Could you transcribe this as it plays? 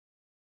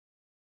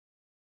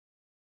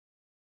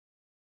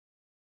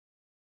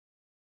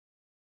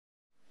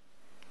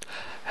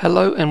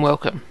Hello and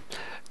welcome.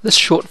 This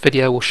short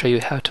video will show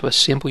you how to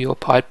assemble your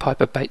Pied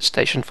Piper bait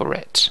station for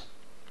rats.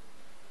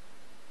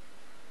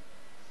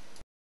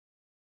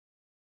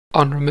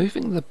 On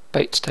removing the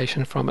bait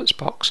station from its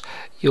box,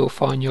 you will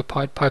find your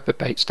Pied Piper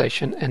bait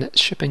station and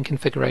its shipping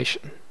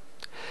configuration.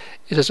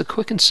 It is a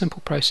quick and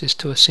simple process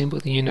to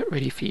assemble the unit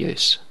ready for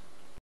use.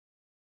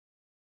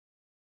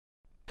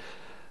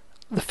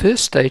 The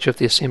first stage of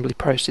the assembly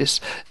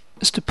process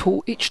is to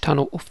pull each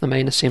tunnel off the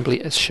main assembly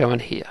as shown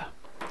here.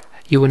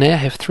 You will now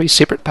have three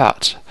separate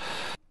parts.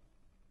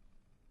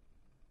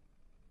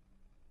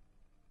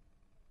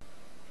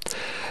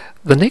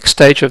 The next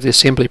stage of the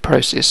assembly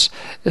process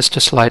is to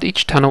slide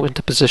each tunnel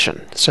into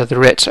position so the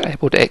rats are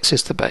able to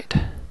access the bait.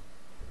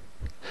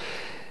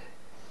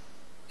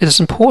 It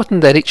is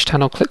important that each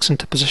tunnel clicks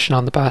into position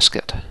on the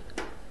basket.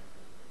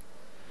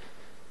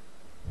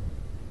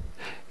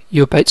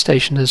 Your bait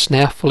station is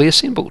now fully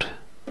assembled.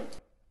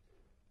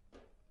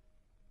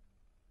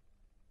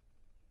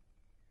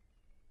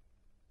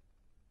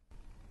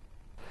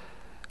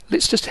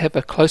 Let's just have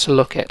a closer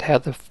look at how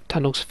the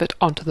tunnels fit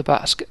onto the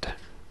basket.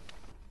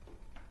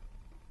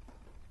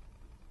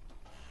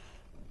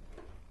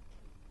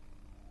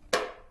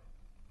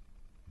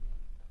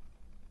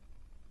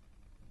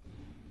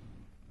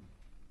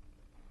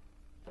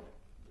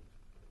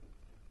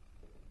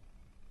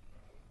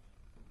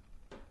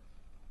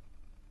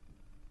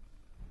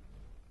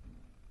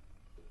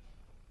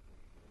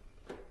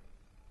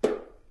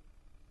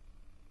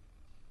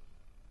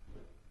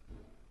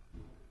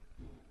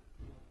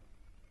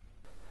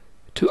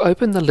 To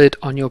open the lid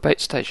on your bait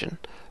station,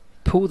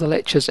 pull the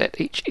latches at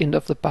each end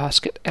of the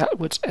basket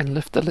outwards and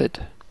lift the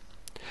lid.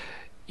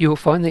 You will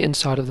find the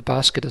inside of the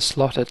basket is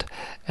slotted,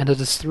 and it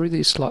is through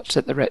these slots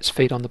that the rats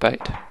feed on the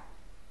bait.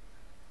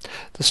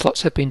 The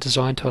slots have been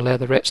designed to allow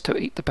the rats to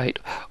eat the bait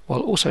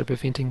while also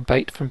preventing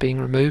bait from being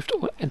removed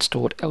and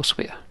stored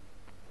elsewhere.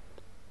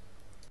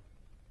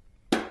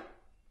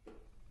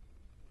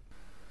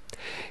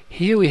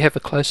 Here we have a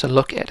closer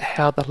look at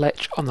how the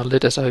latch on the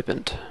lid is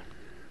opened.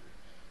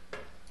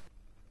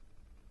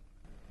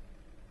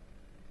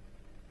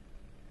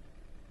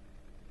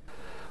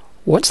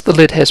 Once the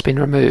lid has been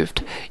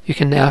removed, you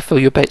can now fill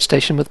your bait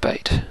station with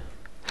bait.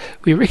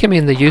 We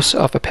recommend the use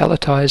of a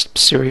palletized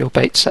cereal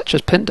bait such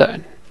as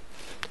Pindone.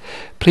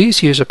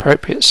 Please use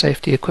appropriate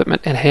safety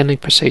equipment and handling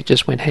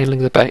procedures when handling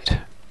the bait.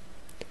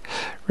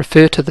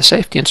 Refer to the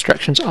safety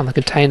instructions on the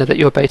container that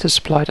your bait is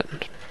supplied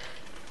in.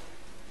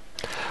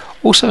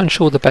 Also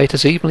ensure the bait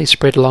is evenly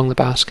spread along the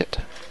basket.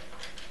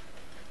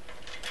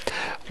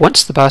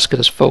 Once the basket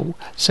is full,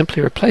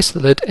 simply replace the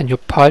lid and your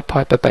Pied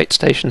Piper bait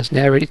station is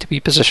now ready to be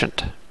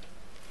positioned.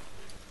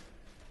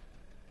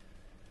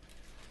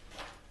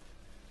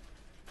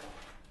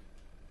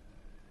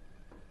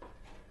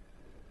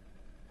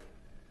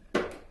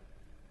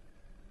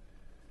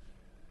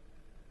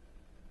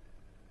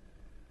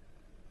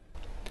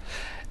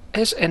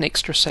 As an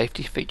extra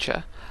safety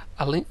feature,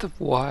 a length of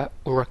wire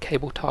or a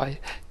cable tie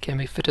can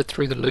be fitted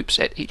through the loops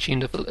at each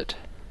end of the lid.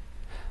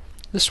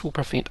 This will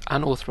prevent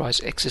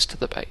unauthorized access to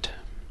the bait.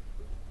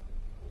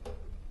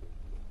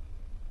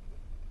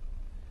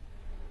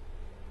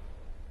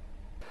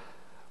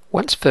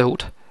 Once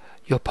filled,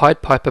 your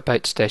Pied Piper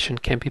bait station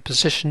can be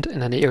positioned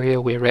in an area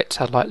where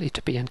rats are likely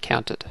to be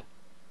encountered.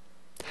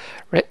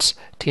 Rats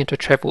tend to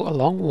travel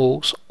along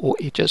walls or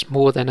edges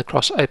more than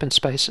across open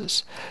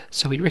spaces,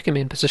 so we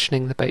recommend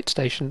positioning the bait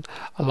station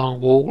along a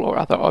wall or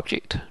other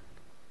object.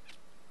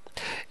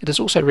 It is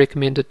also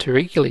recommended to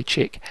regularly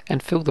check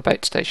and fill the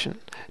bait station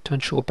to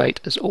ensure bait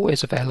is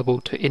always available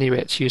to any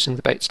rats using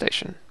the bait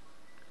station.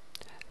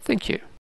 Thank you.